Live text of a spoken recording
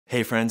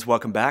Hey friends,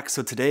 welcome back.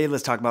 So today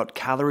let's talk about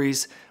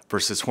calories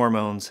versus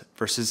hormones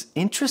versus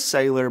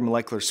intracellular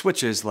molecular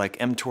switches like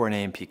mTOR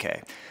and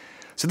AMPK.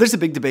 So there's a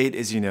big debate,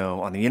 as you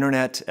know, on the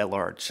internet at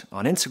large,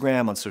 on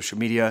Instagram, on social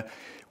media,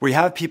 where you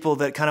have people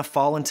that kind of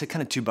fall into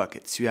kind of two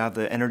buckets. You have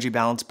the energy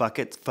balance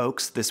bucket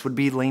folks. This would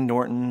be Lane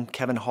Norton,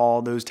 Kevin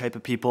Hall, those type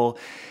of people.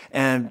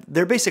 And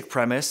their basic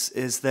premise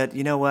is that,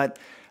 you know what?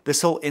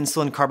 This whole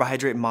insulin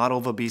carbohydrate model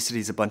of obesity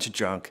is a bunch of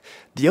junk.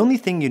 The only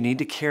thing you need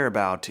to care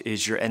about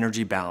is your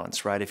energy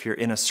balance, right? If you're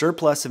in a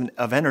surplus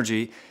of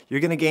energy,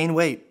 you're gonna gain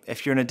weight.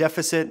 If you're in a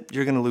deficit,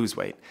 you're gonna lose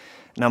weight.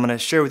 And I'm gonna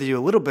share with you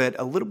a little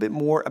bit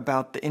more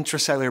about the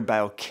intracellular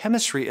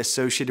biochemistry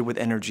associated with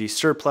energy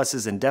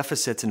surpluses and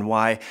deficits and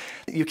why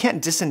you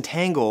can't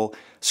disentangle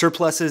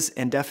surpluses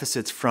and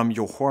deficits from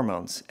your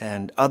hormones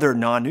and other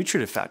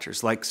non-nutritive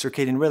factors like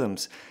circadian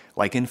rhythms,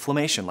 like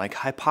inflammation, like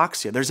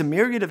hypoxia. There's a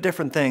myriad of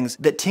different things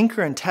that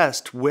tinker and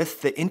test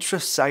with the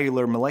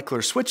intracellular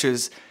molecular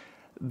switches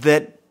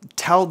that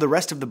tell the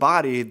rest of the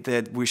body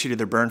that we should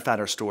either burn fat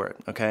or store it,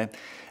 okay?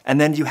 And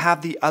then you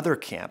have the other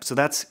camp. So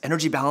that's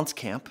energy balance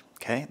camp,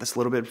 okay? That's a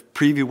little bit of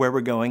preview where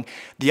we're going.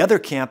 The other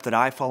camp that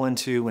I fall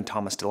into and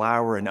Thomas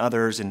DeLauer and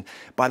others, and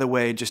by the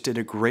way, just did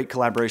a great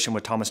collaboration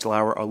with Thomas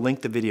DeLauer. I'll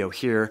link the video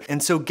here.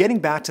 And so getting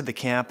back to the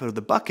camp or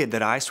the bucket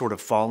that I sort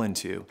of fall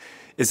into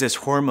is this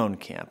hormone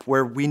camp,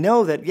 where we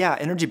know that, yeah,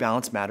 energy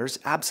balance matters,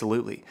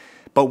 absolutely.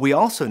 But we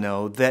also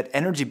know that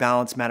energy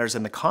balance matters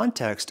in the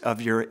context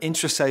of your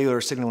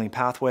intracellular signaling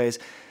pathways,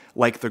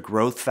 like the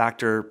growth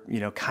factor,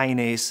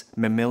 kinase,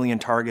 mammalian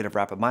target of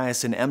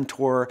rapamycin,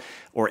 mTOR,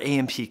 or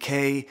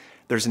AMPK.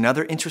 There's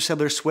another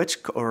intracellular switch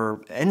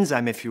or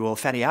enzyme, if you will,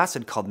 fatty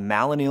acid called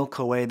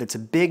malonyl-CoA that's a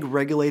big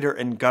regulator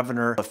and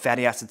governor of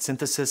fatty acid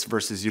synthesis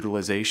versus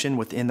utilization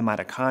within the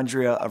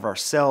mitochondria of our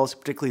cells,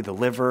 particularly the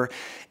liver.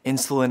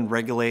 Insulin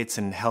regulates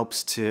and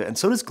helps to, and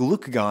so does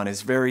glucagon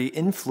is very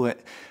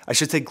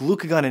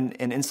glucagon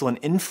and insulin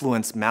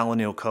influence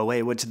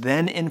malonyl-CoA, which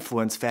then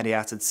influence fatty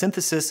acid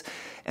synthesis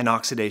and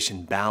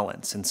oxidation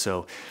balance. And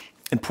so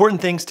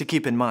important things to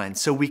keep in mind.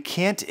 So we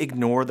can't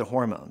ignore the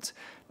hormones.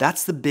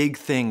 That's the big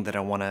thing that I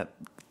want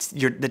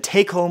to, the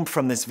take home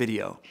from this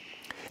video.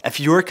 If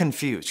you're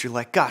confused, you're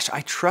like, gosh,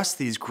 I trust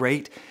these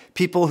great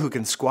people who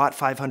can squat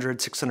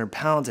 500, 600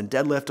 pounds and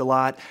deadlift a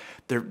lot.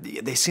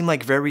 They seem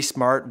like very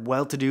smart,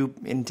 well-to-do,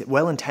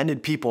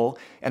 well-intended people.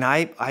 And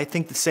I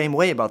think the same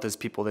way about those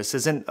people. This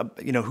isn't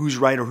a, who's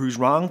right or who's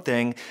wrong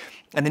thing.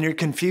 And then you're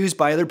confused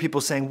by other people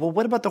saying, well,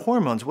 what about the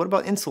hormones? What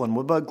about insulin?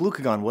 What about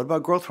glucagon? What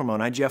about growth hormone,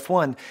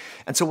 IGF-1?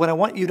 And so what I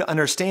want you to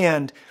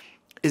understand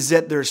is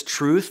that there's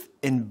truth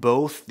in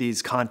both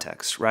these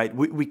contexts, right?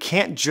 We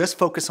can't just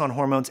focus on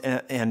hormones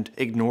and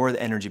ignore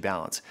the energy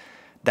balance.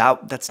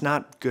 That's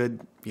not good,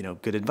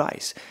 good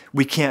advice.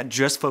 We can't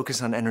just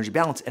focus on energy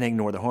balance and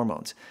ignore the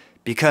hormones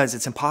because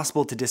it's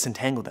impossible to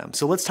disentangle them.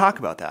 So let's talk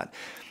about that.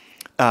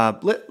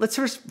 Let's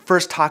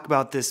first talk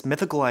about this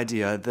mythical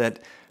idea that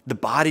the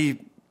body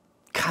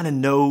kind of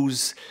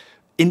knows,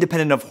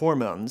 independent of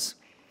hormones,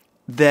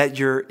 that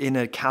you're in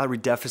a calorie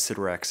deficit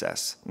or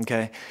excess,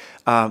 okay?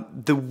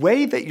 The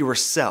way that your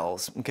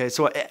cells, okay,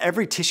 so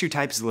every tissue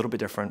type is a little bit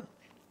different,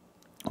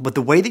 but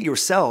the way that your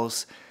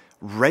cells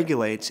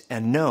regulate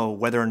and know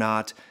whether or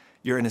not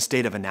you're in a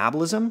state of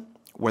anabolism,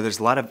 where there's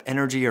a lot of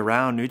energy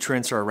around,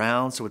 nutrients are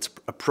around, so it's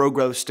a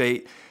pro-growth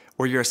state,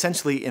 or you're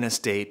essentially in a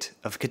state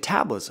of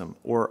catabolism,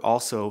 or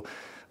also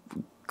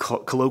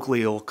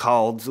colloquially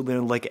called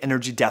like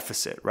energy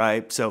deficit,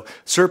 right? So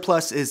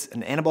surplus is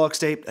an anabolic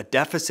state, a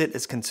deficit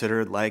is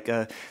considered like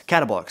a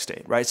catabolic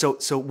state, right?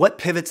 So what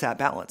pivots that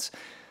balance?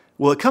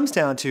 Well, it comes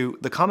down to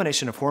the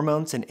combination of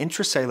hormones and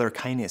intracellular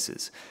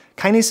kinases.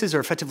 Kinases are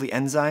effectively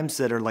enzymes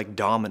that are like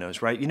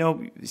dominoes, right?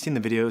 You've seen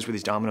the videos where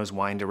these dominoes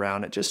wind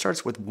around. It just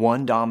starts with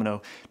one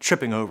domino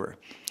tripping over.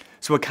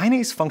 So a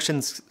kinase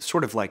functions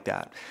sort of like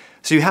that.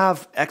 So you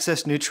have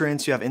excess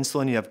nutrients, you have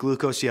insulin, you have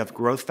glucose, you have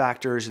growth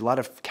factors, a lot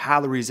of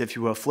calories, if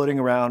you will, floating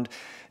around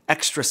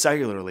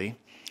extracellularly.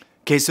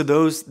 Okay, so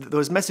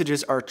those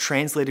messages are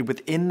translated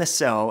within the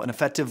cell and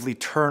effectively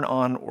turn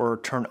on or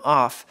turn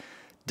off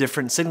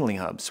different signaling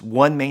hubs.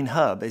 One main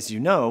hub, as you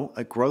know,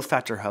 a growth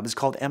factor hub, is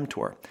called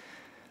mTOR.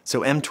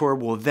 So mTOR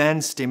will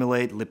then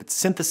stimulate lipid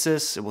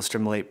synthesis, it will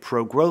stimulate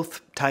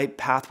pro-growth type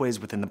pathways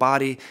within the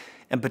body,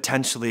 and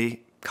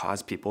potentially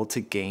cause people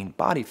to gain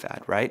body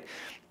fat, right?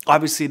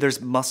 Obviously,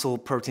 there's muscle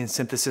protein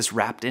synthesis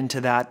wrapped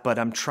into that, but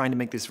I'm trying to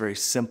make this very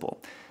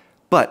simple.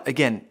 But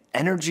again,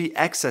 energy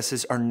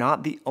excesses are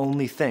not the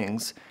only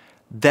things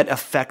that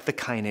affect the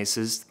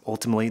kinases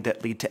ultimately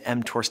that lead to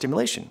mTOR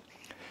stimulation.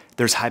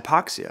 There's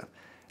hypoxia.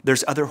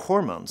 There's other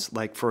hormones,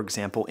 like, for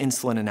example,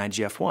 insulin and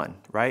IGF-1,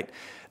 right?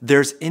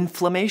 There's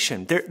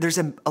inflammation. There's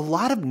a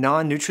lot of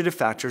non-nutritive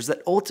factors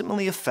that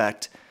ultimately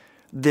affect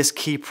this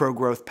key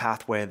pro-growth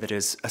pathway that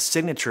is a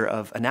signature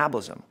of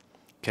anabolism.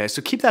 Okay,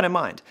 so keep that in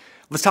mind.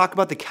 Let's talk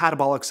about the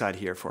catabolic side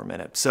here for a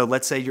minute. So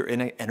let's say you're in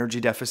an energy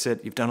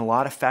deficit, you've done a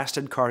lot of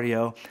fasted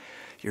cardio,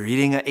 You're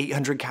eating an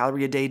 800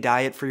 calorie a day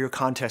diet for your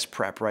contest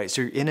prep, right?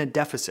 So you're in a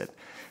deficit.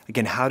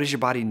 Again, how does your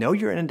body know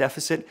you're in a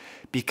deficit?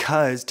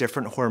 Because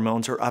different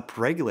hormones are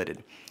upregulated.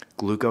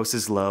 Glucose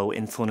is low,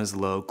 insulin is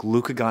low,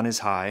 glucagon is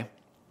high,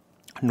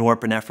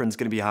 norepinephrine is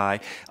going to be high,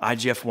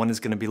 IGF-1 is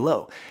going to be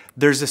low.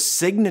 There's a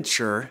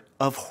signature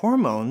of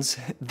hormones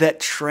that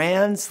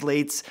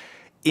translates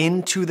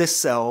into the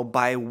cell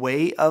by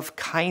way of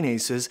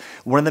kinases.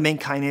 One of the main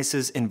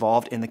kinases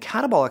involved in the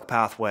catabolic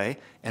pathway,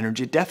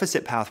 energy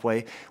deficit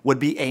pathway, would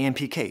be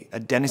AMPK,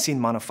 adenosine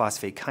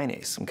monophosphate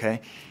kinase,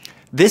 okay?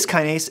 This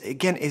kinase,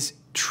 again, is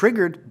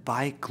triggered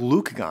by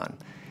glucagon.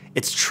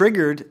 It's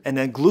triggered, and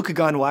then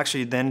glucagon will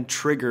actually then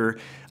trigger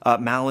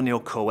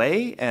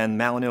malonyl-CoA, and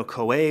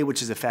malonyl-CoA,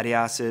 which is a fatty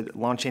acid,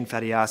 long-chain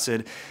fatty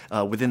acid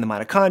within the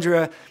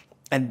mitochondria.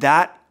 And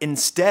that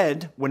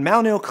instead, when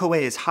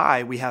malonyl-CoA is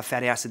high, we have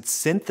fatty acid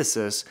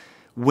synthesis.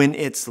 When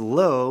it's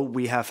low,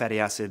 we have fatty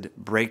acid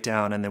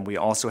breakdown, and then we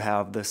also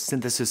have the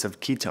synthesis of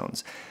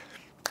ketones.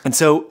 And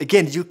so,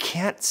 again, you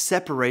can't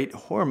separate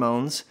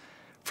hormones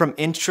from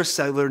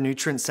intracellular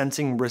nutrient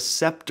sensing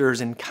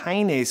receptors and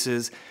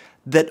kinases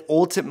that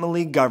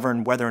ultimately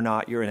govern whether or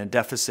not you're in a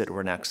deficit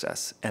or an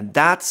excess. And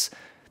that's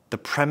the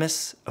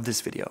premise of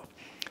this video.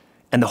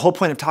 And the whole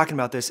point of talking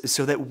about this is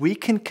so that we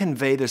can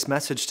convey this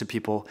message to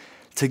people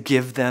to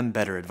give them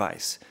better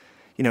advice.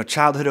 You know,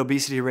 childhood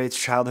obesity rates,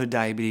 childhood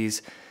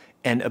diabetes,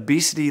 and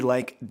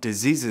obesity-like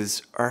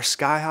diseases are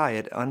sky high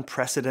at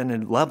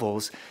unprecedented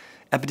levels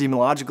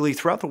epidemiologically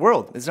throughout the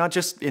world. It's not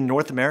just in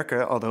North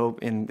America, although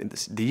in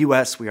the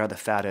US, we are the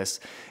fattest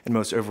and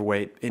most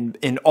overweight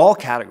in all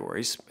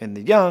categories, in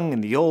the young, in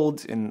the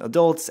old, in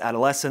adults,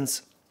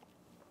 adolescents.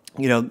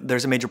 You know,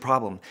 there's a major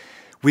problem.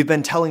 We've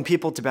been telling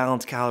people to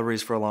balance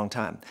calories for a long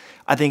time.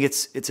 I think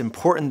it's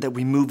important that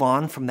we move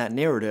on from that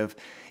narrative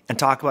and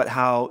talk about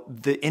how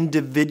the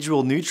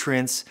individual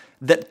nutrients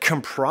that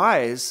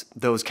comprise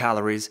those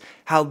calories,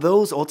 how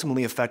those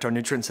ultimately affect our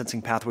nutrient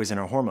sensing pathways and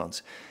our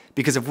hormones.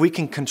 Because if we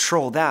can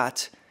control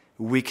that,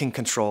 we can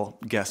control,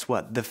 guess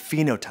what? The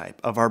phenotype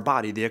of our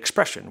body, the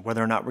expression,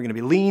 whether or not we're going to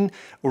be lean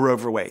or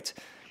overweight.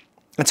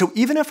 And so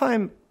even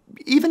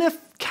if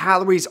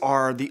calories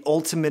are the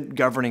ultimate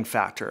governing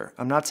factor,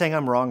 I'm not saying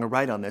I'm wrong or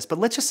right on this, but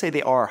let's just say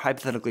they are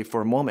hypothetically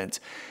for a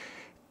moment.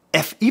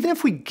 Even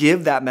if we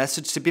give that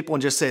message to people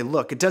and just say,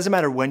 look, it doesn't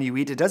matter when you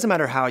eat, it doesn't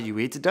matter how you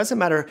eat, it doesn't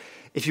matter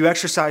if you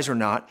exercise or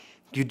not,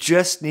 you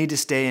just need to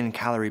stay in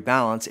calorie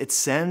balance, it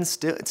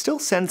still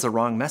sends the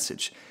wrong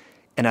message.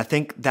 And I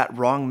think that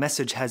wrong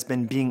message has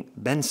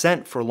been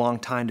sent for a long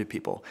time to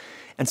people.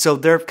 And so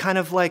they're kind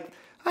of like,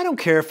 I don't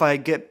care if I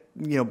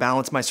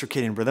balance my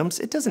circadian rhythms.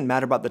 It doesn't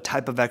matter about the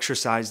type of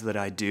exercise that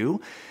I do.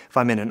 If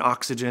I'm in an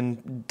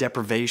oxygen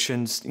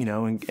deprivation,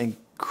 and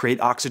create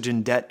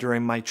oxygen debt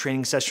during my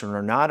training session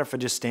or not, or if I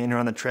just stand here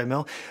on the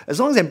treadmill, as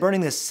long as I'm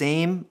burning the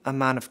same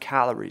amount of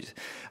calories.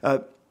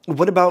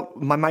 What about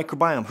my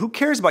microbiome? Who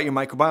cares about your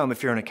microbiome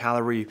if you're in a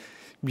calorie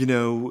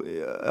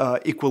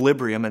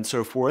equilibrium and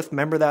so forth?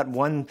 Remember that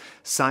one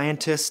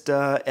scientist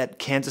at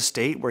Kansas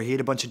State where he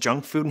ate a bunch of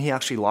junk food and he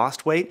actually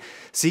lost weight?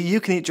 See,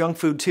 you can eat junk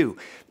food too.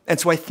 And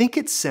so I think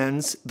it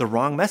sends the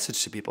wrong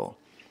message to people.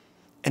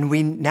 And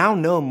we now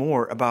know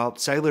more about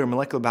cellular and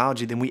molecular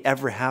biology than we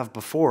ever have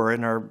before,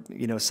 and our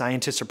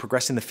scientists are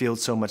progressing the field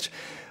so much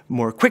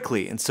more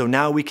quickly. And so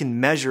now we can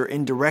measure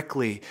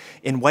indirectly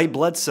in white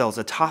blood cells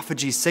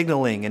autophagy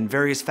signaling and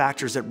various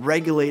factors that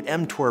regulate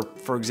mTOR,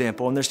 for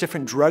example. And there's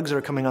different drugs that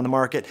are coming on the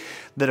market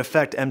that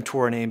affect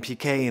mTOR and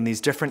AMPK and these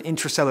different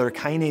intracellular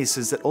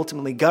kinases that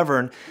ultimately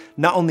govern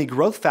not only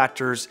growth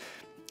factors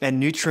and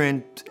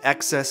nutrient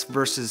excess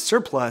versus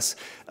surplus,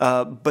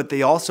 but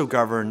they also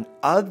govern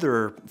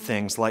other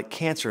things like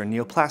cancer and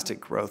neoplastic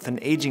growth and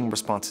aging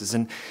responses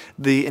and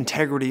the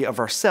integrity of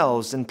our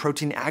cells and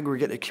protein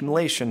aggregate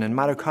accumulation and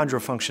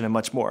mitochondrial function and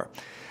much more.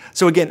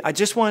 So again, I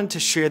just wanted to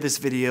share this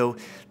video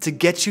to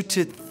get you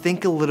to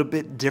think a little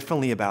bit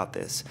differently about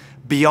this,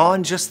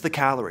 beyond just the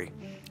calorie,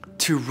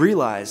 to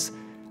realize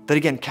that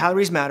again,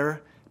 calories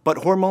matter, but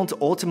hormones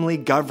ultimately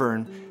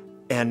govern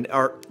and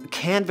are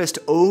canvassed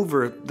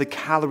over the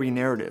calorie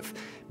narrative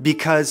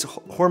because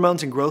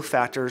hormones and growth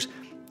factors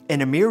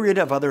and a myriad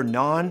of other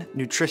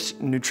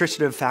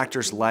non-nutritive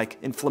factors like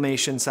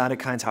inflammation,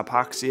 cytokines,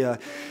 hypoxia,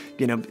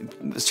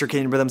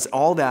 circadian rhythms,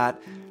 all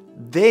that,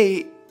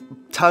 they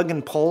tug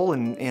and pull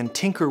and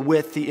tinker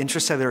with the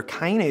intracellular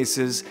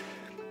kinases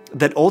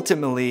that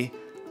ultimately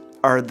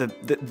are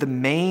the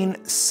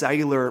main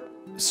cellular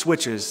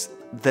switches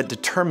that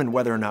determine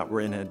whether or not we're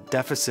in a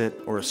deficit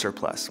or a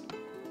surplus.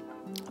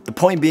 The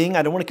point being,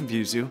 I don't want to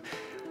confuse you.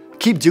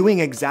 Keep doing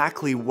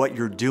exactly what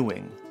you're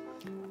doing,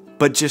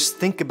 but just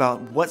think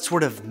about what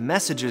sort of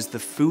messages the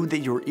food that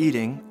you're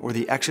eating or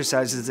the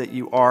exercises that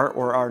you are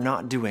or are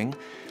not doing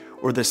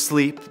or the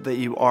sleep that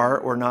you are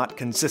or not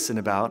consistent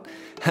about,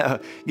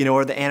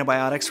 or the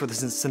antibiotics or the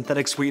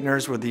synthetic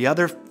sweeteners or the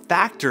other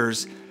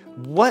factors,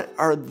 what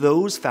are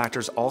those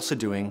factors also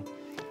doing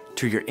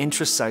to your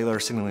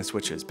intracellular signaling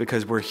switches,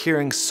 because we're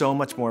hearing so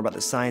much more about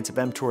the science of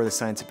mTOR, the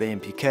science of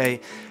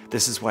AMPK.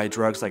 This is why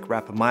drugs like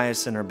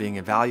rapamycin are being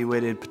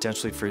evaluated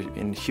potentially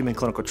in human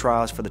clinical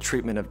trials for the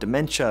treatment of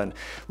dementia and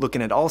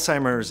looking at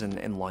Alzheimer's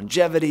and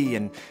longevity.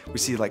 And we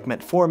see like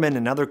metformin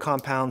and other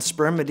compounds,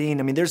 spermidine.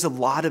 I mean, there's a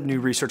lot of new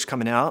research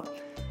coming out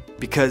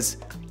because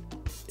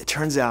it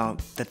turns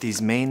out that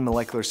these main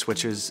molecular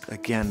switches,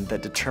 again,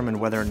 that determine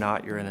whether or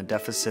not you're in a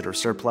deficit or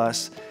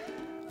surplus,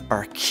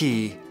 are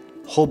key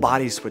whole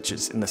body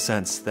switches in the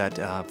sense that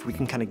if we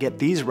can kind of get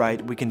these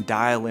right, we can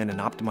dial in and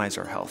optimize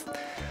our health.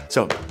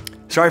 So,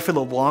 sorry for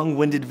the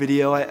long-winded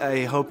video.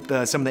 I hope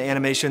some of the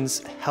animations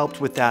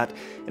helped with that.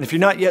 And if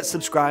you're not yet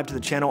subscribed to the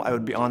channel, I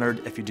would be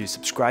honored if you do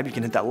subscribe. You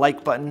can hit that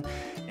like button,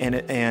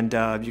 and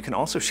you can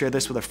also share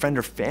this with a friend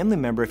or family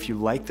member if you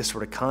like this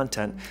sort of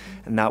content.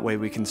 And that way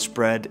we can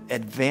spread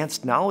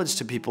advanced knowledge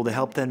to people to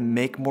help them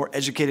make more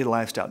educated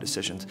lifestyle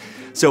decisions.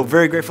 So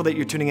very grateful that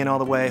you're tuning in all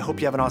the way. Hope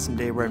you have an awesome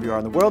day wherever you are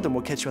in the world, and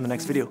we'll catch you in the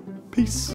next video. Peace.